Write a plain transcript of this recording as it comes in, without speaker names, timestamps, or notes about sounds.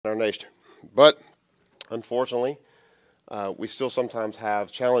our nation. But unfortunately, we still sometimes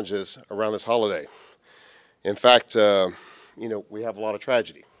have challenges around this holiday. In fact, we have a lot of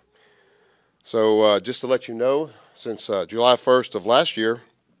tragedy. So just to let you know, since July 1st of last year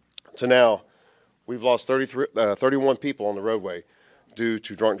to now, we've lost 31 people on the roadway due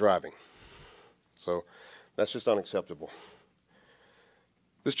to drunk driving. So that's just unacceptable.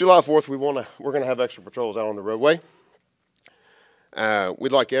 This July 4th, we're going to have extra patrols out on the roadway.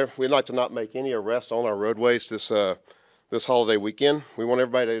 We'd like to not make any arrests on our roadways this holiday weekend. We want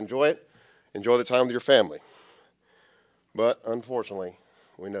everybody to enjoy it, enjoy the time with your family. But unfortunately,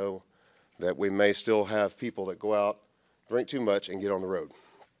 we know that we may still have people that go out, drink too much, and get on the road.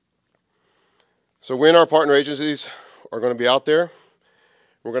 So we and our partner agencies are going to be out there.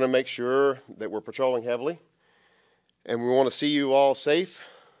 We're going to make sure that we're patrolling heavily, and we want to see you all safe.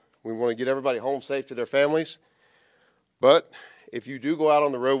 We want to get everybody home safe to their families. But if you do go out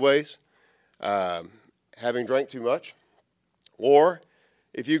on the roadways having drank too much, or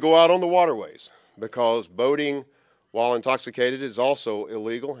if you go out on the waterways, because boating while intoxicated is also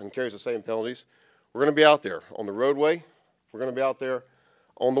illegal and carries the same penalties, we're going to be out there on the roadway. We're going to be out there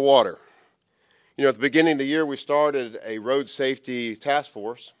on the water. You know, at the beginning of the year, we started a road safety task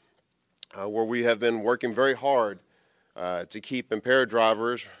force where we have been working very hard to keep impaired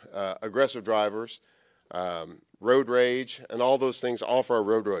drivers, aggressive drivers, road rage, and all those things off our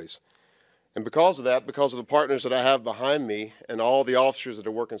roadways. And because of that, because of the partners that I have behind me and all the officers that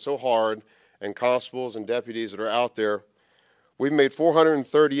are working so hard and constables and deputies that are out there, we've made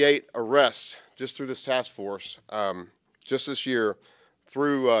 438 arrests just through this task force just this year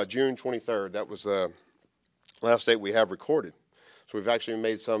through June 23rd. That was the last date we have recorded. So we've actually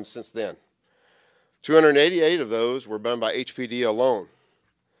made some since then. 288 of those were done by HPD alone.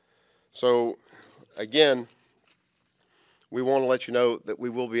 So again, we want to let you know that we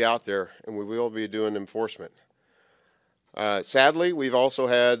will be out there and we will be doing enforcement. Sadly, we've also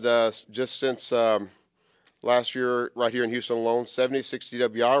had, just since last year, right here in Houston alone, 76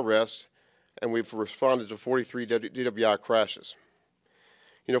 DWI arrests, and we've responded to 43 DWI crashes.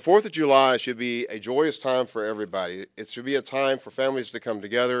 You know, 4th of July should be a joyous time for everybody. It should be a time for families to come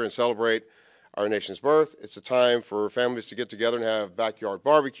together and celebrate our nation's birth. It's a time for families to get together and have backyard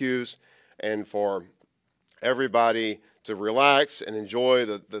barbecues, and for everybody to relax and enjoy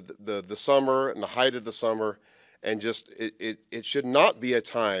the summer and the height of the summer. And just it should not be a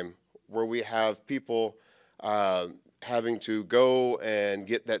time where we have people having to go and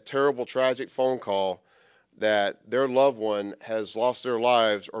get that terrible, tragic phone call that their loved one has lost their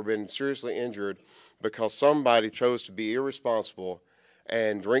lives or been seriously injured because somebody chose to be irresponsible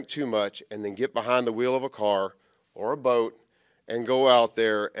and drink too much and then get behind the wheel of a car or a boat and go out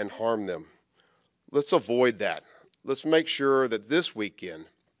there and harm them. Let's avoid that. Let's make sure that this weekend,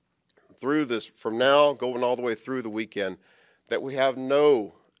 through this, from now going all the way through the weekend, that we have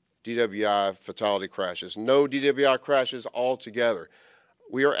no DWI fatality crashes, no DWI crashes altogether.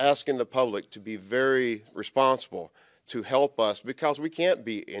 We are asking the public to be very responsible, to help us, because we can't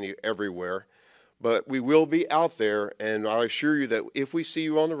be everywhere, but we will be out there, and I assure you that if we see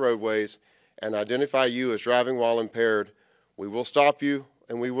you on the roadways and identify you as driving while impaired, we will stop you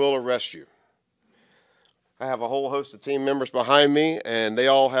and we will arrest you. I have a whole host of team members behind me, and they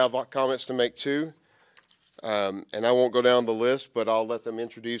all have comments to make too. And I won't go down the list, but I'll let them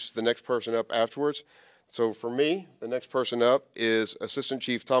introduce the next person up afterwards. So for me, the next person up is Assistant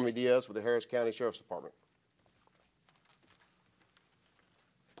Chief Tommy Diaz with the Harris County Sheriff's Department.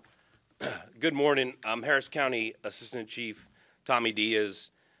 Good morning. I'm Harris County Assistant Chief Tommy Diaz.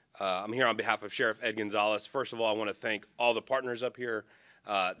 I'm here on behalf of Sheriff Ed Gonzalez. First of all, I want to thank all the partners up here.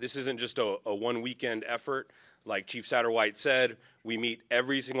 This isn't just a one weekend effort. Like Chief Satterwhite said, we meet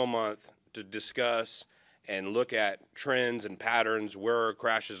every single month to discuss and look at trends and patterns, where are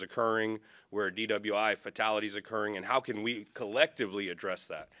crashes occurring, where are DWI fatalities occurring, and how can we collectively address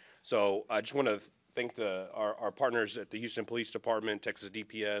that. So I just want to thank our partners at the Houston Police Department, Texas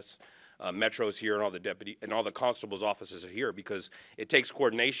DPS, Metro's here, and all the deputy and all the constables' offices are here, because it takes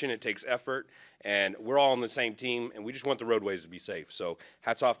coordination, it takes effort, and we're all on the same team, and we just want the roadways to be safe. So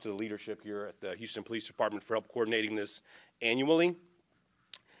hats off to the leadership here at the Houston Police Department for help coordinating this annually.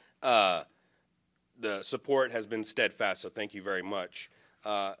 The support has been steadfast, so thank you very much.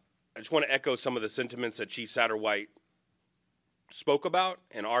 I just want to echo some of the sentiments that Chief Satterwhite spoke about,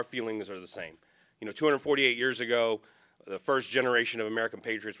 and our feelings are the same. You know, 248 years ago, the first generation of American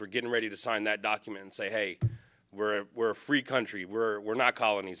patriots were getting ready to sign that document and say, hey, We're a free country. We're not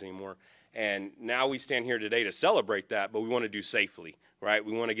colonies anymore. And now we stand here today to celebrate that, but we want to do safely, right?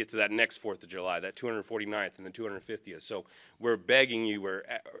 We want to get to that next 4th of July, that 249th and the 250th. So we're begging you, we're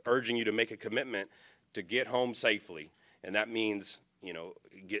urging you to make a commitment to get home safely. And that means, you know,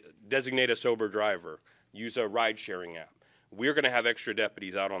 designate a sober driver, use a ride-sharing app. We're going to have extra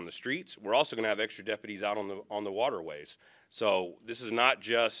deputies out on the streets. We're also going to have extra deputies out on the waterways. So this is not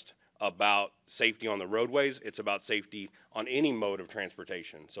just about safety on the roadways, it's about safety on any mode of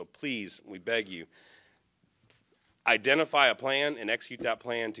transportation. So please, we beg you, identify a plan and execute that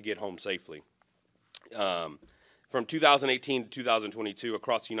plan to get home safely. From 2018 to 2022,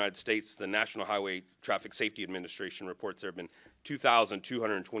 across the United States, the National Highway Traffic Safety Administration reports there have been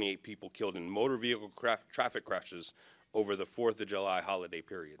 2,228 people killed in motor vehicle traffic crashes over the 4th of July holiday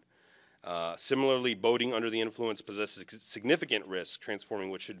period. Similarly, boating under the influence possesses significant risk, transforming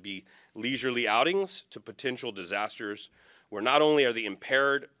what should be leisurely outings to potential disasters, where not only are the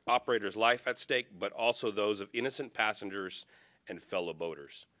impaired operator's life at stake, but also those of innocent passengers and fellow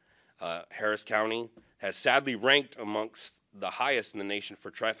boaters. Harris County has sadly ranked amongst the highest in the nation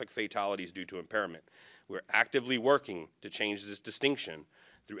for traffic fatalities due to impairment. We're actively working to change this distinction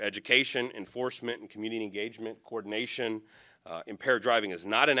through education, enforcement, and community engagement, coordination. Impaired driving is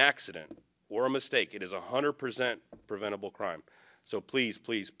not an accident or a mistake. It is 100% preventable crime. So please,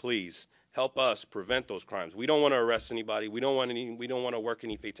 please, please help us prevent those crimes. We don't want to arrest anybody. We don't want to work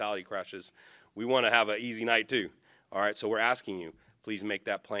any fatality crashes. We want to have an easy night too. All right. So we're asking you, please make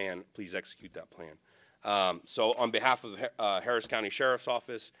that plan. Please execute that plan. So on behalf of the Harris County Sheriff's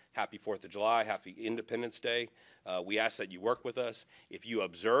Office, happy 4th of July, happy Independence Day. We ask that you work with us. If you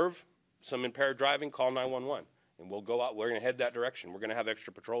observe some impaired driving, call 911. And we'll go out, we're going to head that direction. We're going to have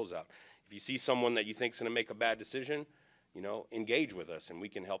extra patrols out. If you see someone that you think is going to make a bad decision, you know, engage with us, and we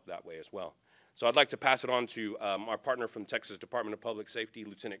can help that way as well. So I'd like to pass it on to our partner from Texas Department of Public Safety,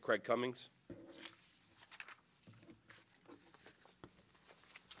 Lieutenant Craig Cummings.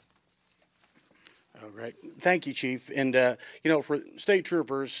 Oh, great. Thank you, Chief. And, you know, for state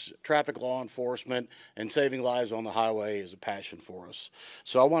troopers, traffic law enforcement, and saving lives on the highway is a passion for us.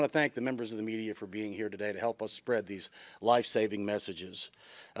 So I want to thank the members of the media for being here today to help us spread these life-saving messages.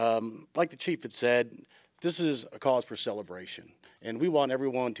 Like the Chief had said, this is a cause for celebration, and we want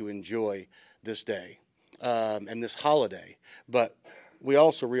everyone to enjoy this day and this holiday. But we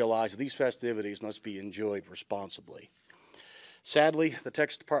also realize that these festivities must be enjoyed responsibly. Sadly, the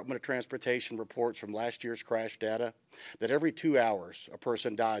Texas Department of Transportation reports from last year's crash data that every 2 hours a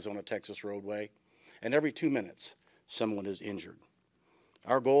person dies on a Texas roadway, and every 2 minutes someone is injured.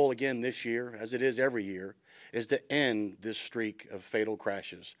 Our goal again this year, as it is every year, is to end this streak of fatal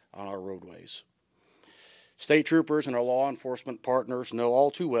crashes on our roadways. State troopers and our law enforcement partners know all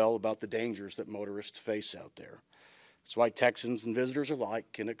too well about the dangers that motorists face out there. That's why Texans and visitors alike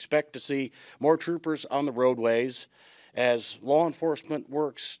can expect to see more troopers on the roadways as law enforcement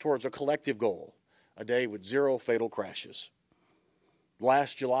works towards a collective goal, a day with 0 fatal crashes.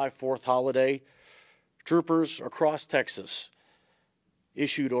 Last July 4th holiday, troopers across Texas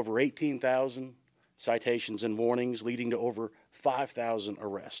issued over 18,000 citations and warnings, leading to over 5,000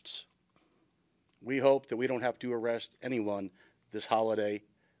 arrests. We hope that we don't have to arrest anyone this holiday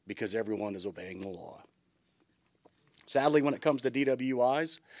because everyone is obeying the law. Sadly, when it comes to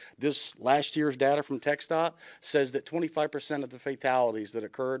DWIs, this last year's data from TxDOT says that 25% of the fatalities that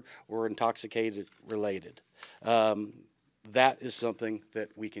occurred were intoxicated related. That is something that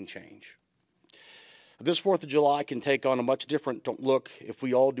we can change. This 4th of July can take on a much different look if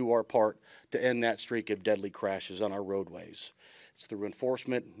we all do our part to end that streak of deadly crashes on our roadways. It's through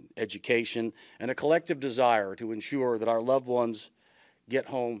enforcement, education, and a collective desire to ensure that our loved ones get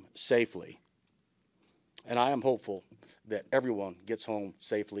home safely. And I am hopeful that everyone gets home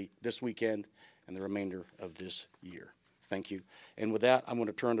safely this weekend and the remainder of this year. Thank you. And with that, I'm going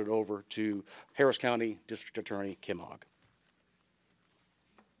to turn it over to Harris County District Attorney Kim Hogg.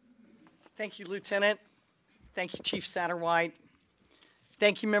 Thank you, Lieutenant. Thank you, Chief Satterwhite.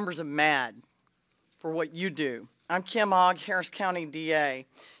 Thank you, members of MAD, for what you do. I'm Kim Hogg, Harris County DA.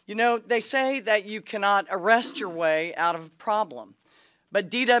 You know, they say that you cannot arrest your way out of a problem, but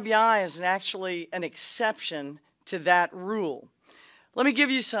DWI is actually an exception to that rule. Let me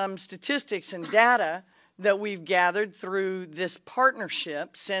give you some statistics and data that we've gathered through this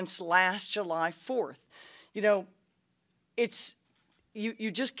partnership since last July 4th. You know,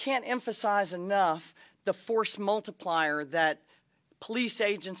 you just can't emphasize enough the force multiplier that police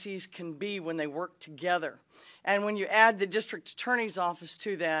agencies can be when they work together. And when you add the district attorney's office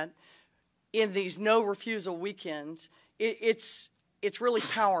to that, in these no refusal weekends, it's really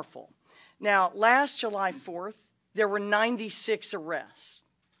powerful. Now, last July 4th, there were 96 arrests.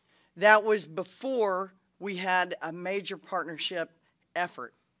 That was before we had a major partnership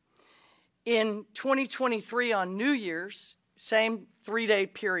effort. In 2023 on New Year's, same 3-day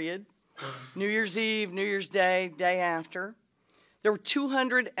period, New Year's Eve, New Year's Day, day after, there were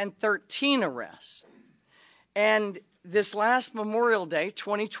 213 arrests. And this last Memorial Day,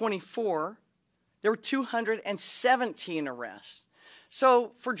 2024, there were 217 arrests.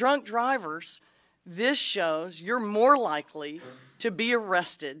 So for drunk drivers, this shows you're more likely to be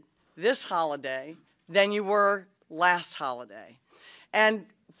arrested this holiday than you were last holiday. And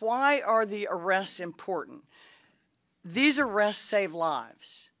why are the arrests important? These arrests save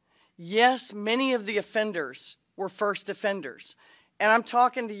lives. Yes, many of the offenders were first offenders. And I'm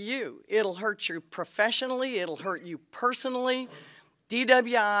talking to you. It'll hurt you professionally. It'll hurt you personally.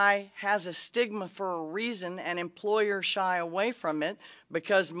 DWI has a stigma for a reason, and employers shy away from it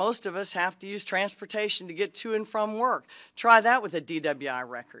because most of us have to use transportation to get to and from work. Try that with a DWI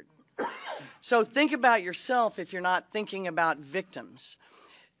record. So think about yourself if you're not thinking about victims.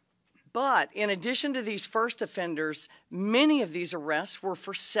 But in addition to these first offenders, many of these arrests were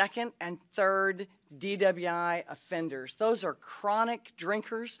for second and third DWI offenders. Those are chronic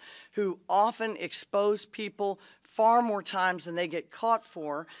drinkers who often expose people far more times than they get caught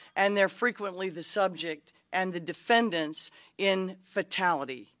for, and they're frequently the subject and the defendants in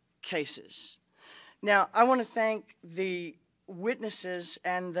fatality cases. Now, I want to thank the witnesses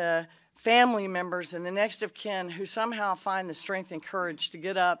and the family members and the next of kin who somehow find the strength and courage to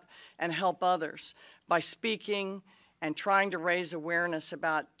get up and help others by speaking and trying to raise awareness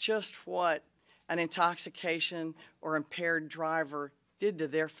about just what an intoxication or impaired driver did to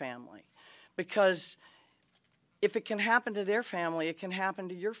their family. Because if it can happen to their family, it can happen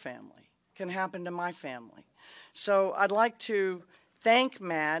to your family. It can happen to my family. So I'd like to thank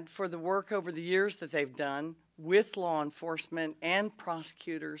MAD for the work over the years that they've done with law enforcement and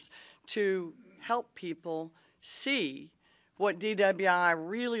prosecutors to help people see what DWI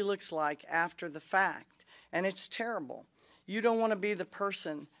really looks like after the fact. And it's terrible. You don't want to be the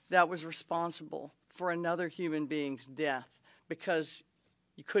person that was responsible for another human being's death because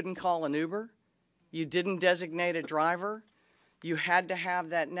you couldn't call an Uber, you didn't designate a driver, you had to have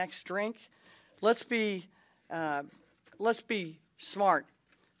that next drink. Let's be smart,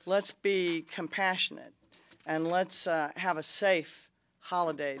 let's be compassionate, and let's have a safe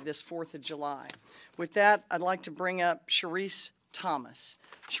holiday this 4th of July. With that, I'd like to bring up Sharice Thomas.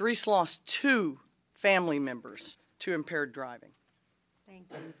 Sharice lost 2 family members to impaired driving.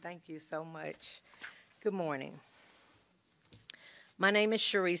 Thank you so much. Good morning. My name is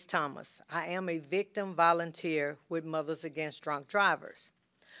Sharice Thomas. I am a victim volunteer with Mothers Against Drunk Drivers.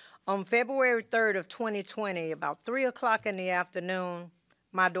 On February 3rd of 2020, about 3 o'clock in the afternoon,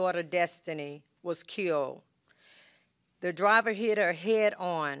 my daughter Destiny was killed. The driver hit her head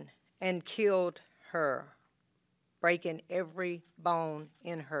on and killed her, breaking every bone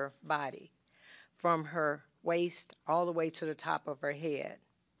in her body, from her waist all the way to the top of her head.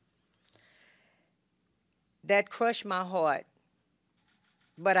 That crushed my heart,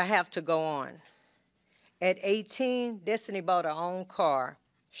 but I have to go on. At 18, Destiny bought her own car.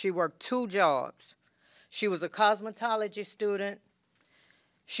 She worked 2 jobs. She was a cosmetology student.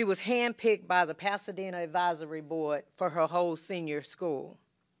 She was handpicked by the Pasadena Advisory Board for her whole senior school.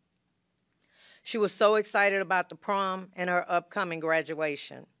 She was so excited about the prom and her upcoming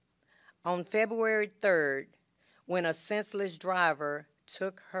graduation. On February 3rd, when a senseless driver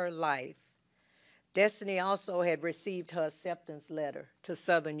took her life, Destiny also had received her acceptance letter to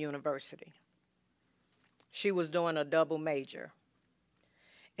Southern University. She was doing a double major.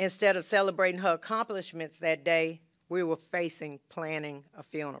 Instead of celebrating her accomplishments that day, we were planning a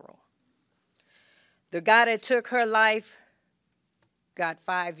funeral. The guy that took her life got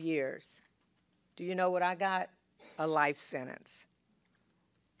 5 years. Do you know what I got? A life sentence.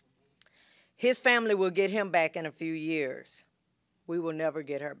 His family will get him back in a few years. We will never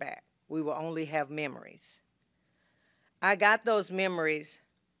get her back. We will only have memories. I got those memories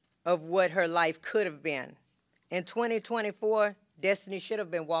of what her life could have been. In 2024, Destiny should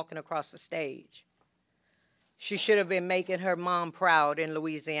have been walking across the stage. She should have been making her mom proud in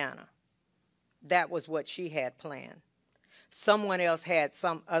Louisiana. That was what she had planned. Someone else had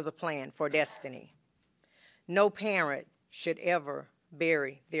some other plan for Destiny. No parent should ever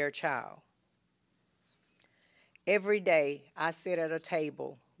bury their child. Every day, I sit at a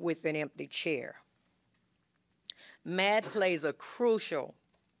table with an empty chair. MAD plays a crucial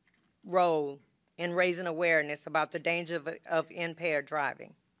role in raising awareness about the danger of impaired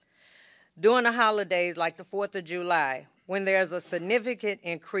driving. During the holidays like the 4th of July, when there's a significant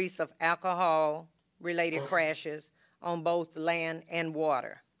increase of alcohol-related crashes on both land and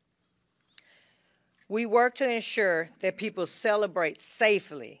water. We work to ensure that people celebrate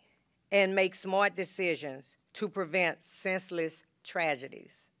safely and make smart decisions to prevent senseless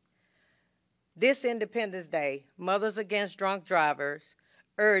tragedies. This Independence Day, Mothers Against Drunk Drivers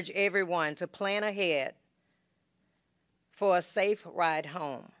urge everyone to plan ahead for a safe ride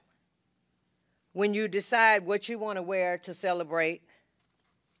home. When you decide what you want to wear to celebrate,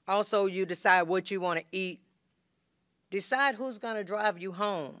 also you decide what you want to eat. Decide who's going to drive you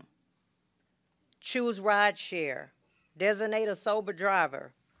home. Choose ride share, designate a sober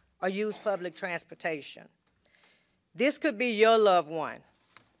driver, or use public transportation. This could be your loved one.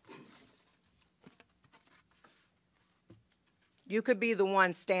 You could be the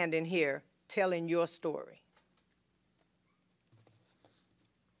one standing here telling your story.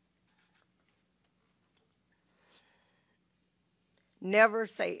 Never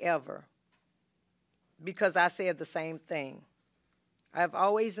say ever, because I said the same thing. I've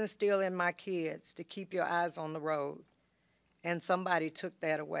always instilled in my kids to keep your eyes on the road, and somebody took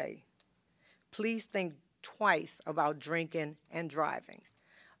that away. Please think twice about drinking and driving.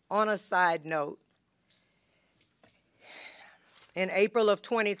 On a side note, in April of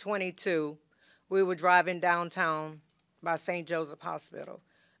 2022, we were driving downtown by St. Joseph Hospital.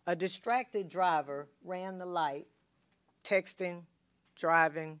 A distracted driver ran the light, texting,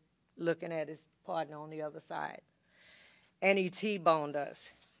 driving, looking at his partner on the other side. And he T-boned us.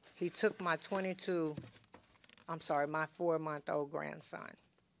 He took my 4-month-old grandson,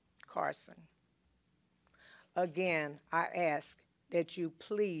 Carson. Again, I ask that you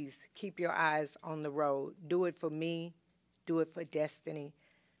please keep your eyes on the road. Do it for me. Do it for Destiny.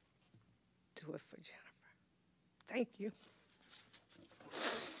 Do it for Jennifer. Thank you.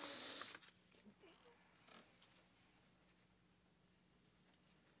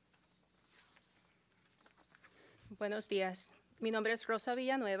 Buenos días. Mi nombre es Rosa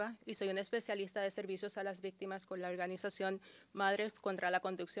Villanueva y soy una especialista de servicios a las víctimas con la organización Madres contra la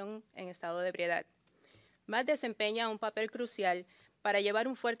Conducción en Estado de Ebriedad. MAD desempeña un papel crucial para llevar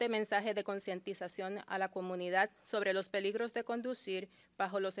un fuerte mensaje de concientización a la comunidad sobre los peligros de conducir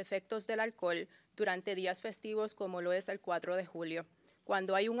bajo los efectos del alcohol durante días festivos como lo es el 4 de julio,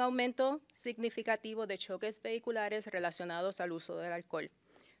 cuando hay un aumento significativo de choques vehiculares relacionados al uso del alcohol,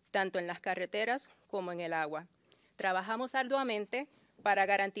 tanto en las carreteras como en el agua. Trabajamos arduamente para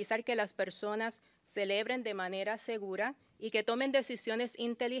garantizar que las personas celebren de manera segura y que tomen decisiones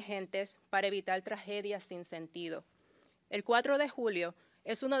inteligentes para evitar tragedias sin sentido. El 4 de julio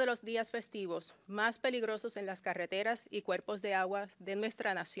es uno de los días festivos más peligrosos en las carreteras y cuerpos de agua de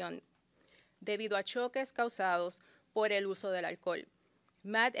nuestra nación, debido a choques causados por el uso del alcohol.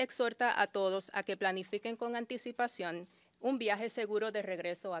 MAD exhorta a todos a que planifiquen con anticipación un viaje seguro de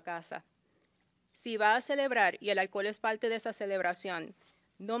regreso a casa. Si va a celebrar y el alcohol es parte de esa celebración,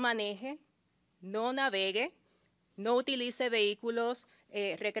 no maneje, no navegue, no utilice vehículos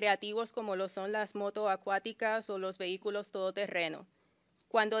recreativos como lo son las motos acuáticas o los vehículos todoterreno.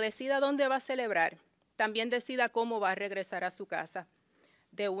 Cuando decida dónde va a celebrar, también decida cómo va a regresar a su casa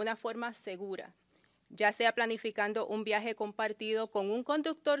de una forma segura, ya sea planificando un viaje compartido con un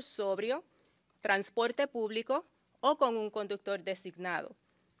conductor sobrio, transporte público o con un conductor designado.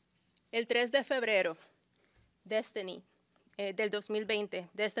 El 3 de febrero, Destiny, del 2020,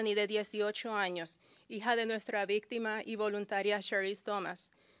 Destiny de 18 años, hija de nuestra víctima y voluntaria Cherise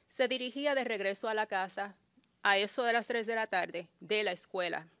Thomas, se dirigía de regreso a la casa a eso de las 3 de la tarde de la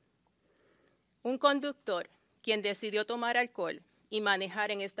escuela. Un conductor, quien decidió tomar alcohol y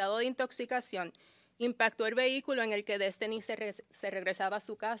manejar en estado de intoxicación, impactó el vehículo en el que Destiny se regresaba a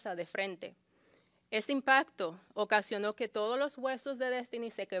su casa de frente. Ese impacto ocasionó que todos los huesos de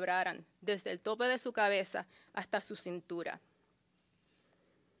Destiny se quebraran, desde el tope de su cabeza hasta su cintura.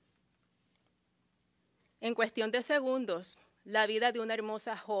 En cuestión de segundos, la vida de una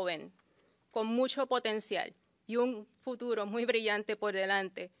hermosa joven con mucho potencial y un futuro muy brillante por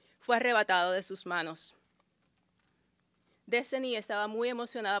delante fue arrebatado de sus manos. Destiny estaba muy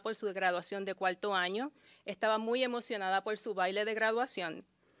emocionada por su graduación de 4º año, estaba muy emocionada por su baile de graduación.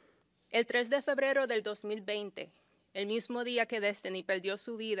 El 3 de febrero del 2020, el mismo día que Destiny perdió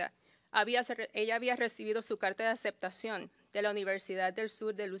su vida, ella había recibido su carta de aceptación de la Universidad del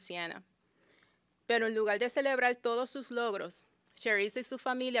Sur de Luisiana. Pero en lugar de celebrar todos sus logros, Cherise y su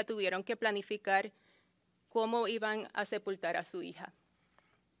familia tuvieron que planificar cómo iban a sepultar a su hija.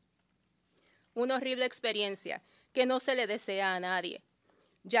 Una horrible experiencia que no se le desea a nadie,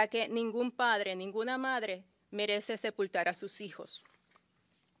 ya que ningún padre, ninguna madre merece sepultar a sus hijos.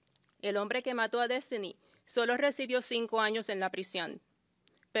 el hombre que mató a Destiny, solo recibió 5 años en la prisión.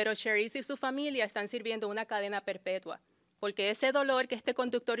 Pero Cherise y su familia están sirviendo una cadena perpetua, porque ese dolor que este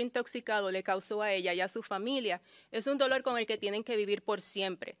conductor intoxicado le causó a ella y a su familia es un dolor con el que tienen que vivir por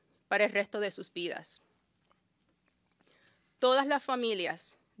siempre, para el resto de sus vidas. Todas las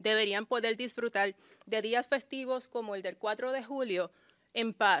familias deberían poder disfrutar de días festivos como el del 4 de julio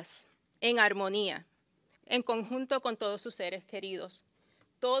en paz, en armonía, en conjunto con todos sus seres queridos.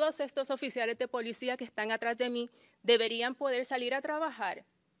 Todos estos oficiales de policía que están atrás de mí deberían poder salir a trabajar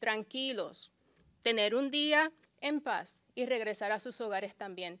tranquilos, tener un día en paz y regresar a sus hogares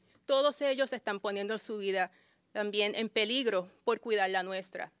también. Todos ellos están poniendo su vida también en peligro por cuidar la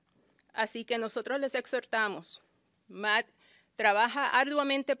nuestra. Así que nosotros les exhortamos. Matt trabaja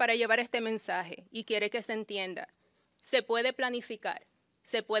arduamente para llevar este mensaje y quiere que se entienda. Se puede planificar,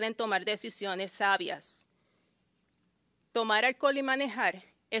 se pueden tomar decisiones sabias. Tomar alcohol y manejar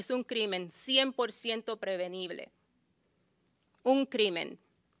es un crimen 100% prevenible. Un crimen.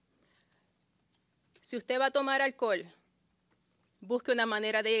 Si usted va a tomar alcohol, busque una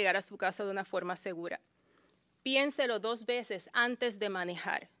manera de llegar a su casa de una forma segura. Piénselo 2 veces antes de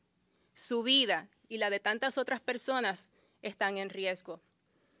manejar. Su vida y la de tantas otras personas están en riesgo.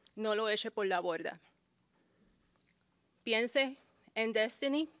 No lo eche por la borda. Piense en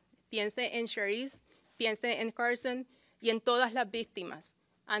Destiny, piense en Cherise, piense en Carson y en todas las víctimas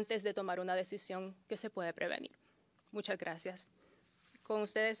antes de tomar una decisión que se puede prevenir. Muchas gracias. Con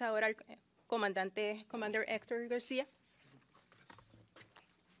ustedes ahora el Commander Héctor García.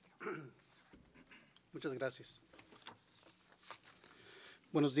 Muchas gracias.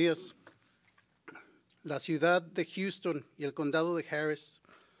 Buenos días. La ciudad de Houston y el condado de Harris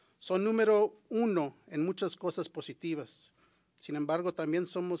son número 1 en muchas cosas positivas. Sin embargo, también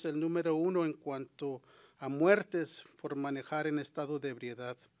somos el número 1 en cuanto a muertes por manejar en estado de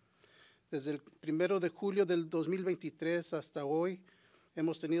ebriedad. Desde el 1 de julio del 2023 hasta hoy,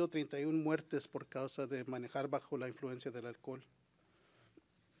 hemos tenido 31 muertes por causa de manejar bajo la influencia del alcohol.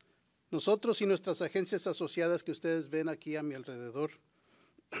 Nosotros y nuestras agencias asociadas que ustedes ven aquí a mi alrededor,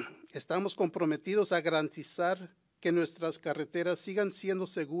 estamos comprometidos a garantizar que nuestras carreteras sigan siendo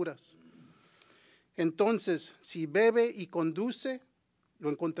seguras. Entonces, si bebe y conduce, lo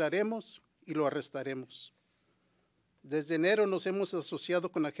encontraremos y lo arrestaremos. Desde enero nos hemos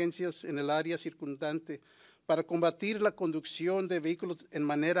asociado con agencias en el área circundante para combatir la conducción de vehículos en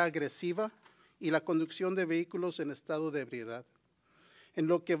manera agresiva y la conducción de vehículos en estado de ebriedad. En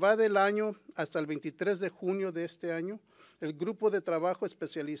lo que va del año hasta el 23 de junio de este año, el grupo de trabajo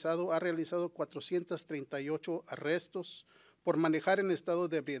especializado ha realizado 438 arrestos por manejar en estado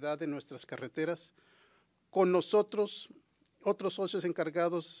de ebriedad en nuestras carreteras, con nosotros, otros socios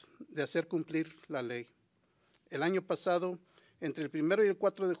encargados de hacer cumplir la ley. El año pasado, entre el 1 y el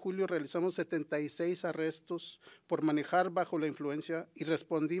 4 de julio, realizamos 76 arrestos por manejar bajo la influencia y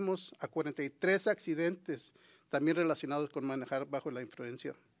respondimos a 43 accidentes también relacionados con manejar bajo la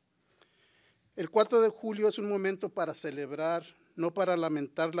influencia. El 4 de julio es un momento para celebrar, no para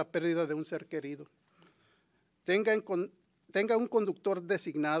lamentar la pérdida de un ser querido. Tenga un conductor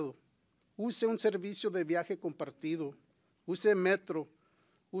designado, use un servicio de viaje compartido, use metro,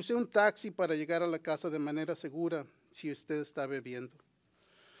 use un taxi para llegar a la casa de manera segura si usted está bebiendo.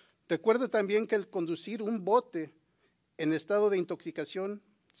 Recuerde también que el conducir un bote en estado de intoxicación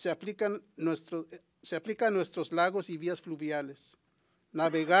se aplica a nuestros lagos y vías fluviales.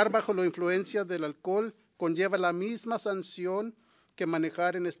 Navegar bajo la influencia del alcohol conlleva la misma sanción que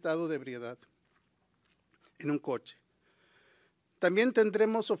manejar en estado de ebriedad en un coche. También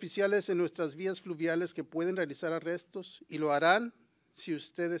tendremos oficiales en nuestras vías fluviales que pueden realizar arrestos y lo harán si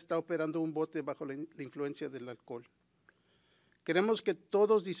usted está operando un bote bajo la influencia del alcohol. Queremos que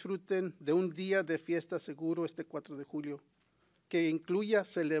todos disfruten de un día de fiesta seguro este 4 de julio, que incluya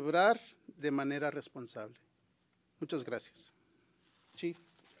celebrar de manera responsable. Muchas gracias. Chief.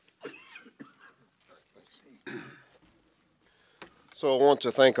 So I want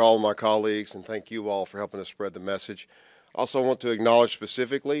to thank all of my colleagues and thank you all for helping us spread the message. Also want to acknowledge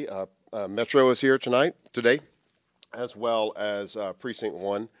specifically Metro is here today, as well as Precinct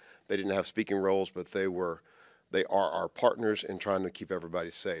 1. They didn't have speaking roles, but they are our partners in trying to keep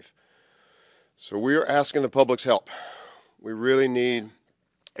everybody safe. So we are asking the public's help. We really need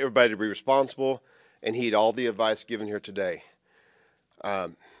everybody to be responsible and heed all the advice given here today.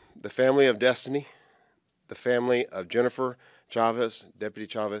 The family of Destiny, the family of Jennifer Chavez, Deputy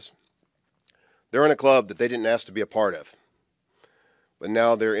Chavez, they're in a club that they didn't ask to be a part of. But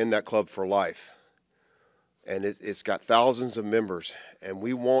now they're in that club for life. And it's got thousands of members, and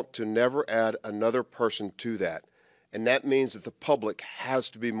we want to never add another person to that And that means that the public has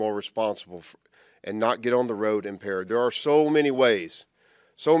to be more responsible and not get on the road impaired. There are so many ways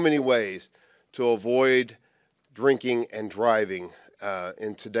to avoid drinking and driving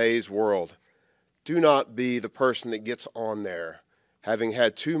in today's world. Do not be the person that gets on there having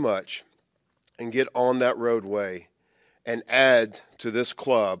had too much and get on that roadway and add to this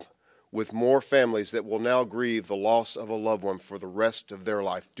club with more families that will now grieve the loss of a loved one for the rest of their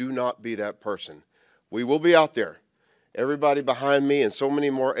life. Do not be that person. We will be out there. Everybody behind me and so many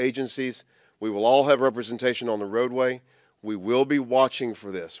more agencies, we will all have representation on the roadway. We will be watching for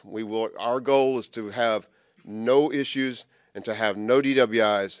this. Our goal is to have no issues and to have no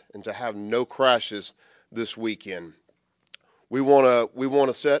DWIs and to have no crashes this weekend. We want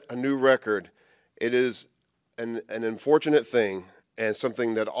to set a new record. It is an unfortunate thing and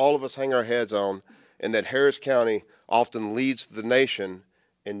something that all of us hang our heads on, and that Harris County often leads the nation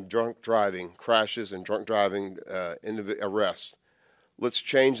in drunk driving crashes and drunk driving arrests. Let's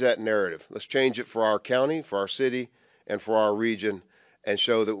change that narrative. Let's change it for our county, for our city, and for our region, and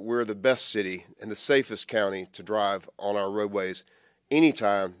show that we're the best city and the safest county to drive on our roadways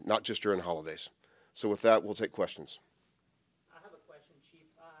anytime, not just during holidays. So with that, we'll take questions. I have a question, Chief.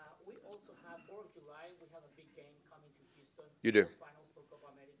 We also have 4th of July, we have a big game coming to Houston. You do. Finals for Copa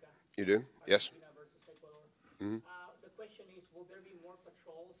America. You do? Yes. Argentina versus Ecuador. Mhm. The question is, will there be more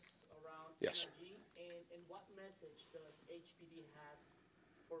patrols around Yes. energy? And what message does HPD has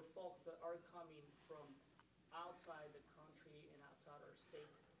for folks that are coming from outside the country and outside our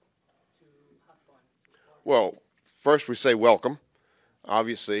state to have fun? Well, first we say welcome.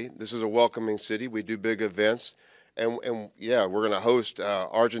 Obviously, this is a welcoming city. We do big events. And yeah, we're going to host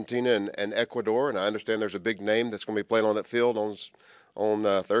Argentina and Ecuador. And I understand there's a big name that's going to be playing on that field on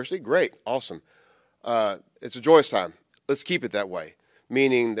Thursday. Great. Awesome. It's a joyous time. Let's keep it that way,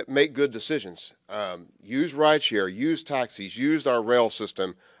 meaning that make good decisions. Use rideshare, use taxis, use our rail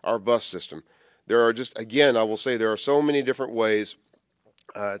system, our bus system. There are just, again, I will say there are so many different ways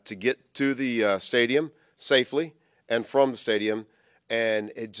to get to the stadium safely and from the stadium.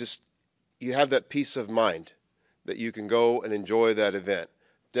 And it just, you have that peace of mind that you can go and enjoy that event.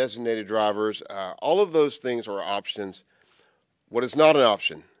 Designated drivers, all of those things are options. What is not an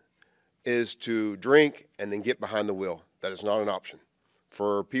option is to drink and then get behind the wheel. That is not an option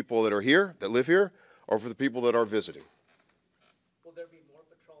for people that are here, that live here, or for the people that are visiting. Will there be more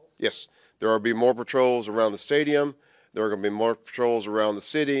patrols? Yes, there will be more patrols around the stadium. There are going to be more patrols around the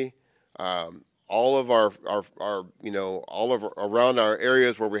city. All of our around our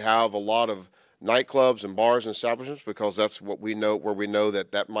areas where we have a lot of nightclubs and bars and establishments, because that's what we know, where we know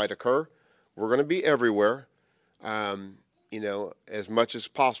that might occur. We're going to be everywhere, as much as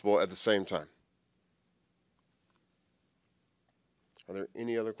possible at the same time. Are there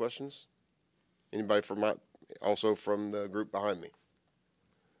any other questions? Anybody also from the group behind me?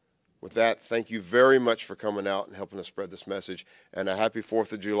 With that, thank you very much for coming out and helping us spread this message, and a happy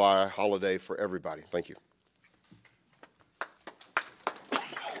 4th of July holiday for everybody. Thank you.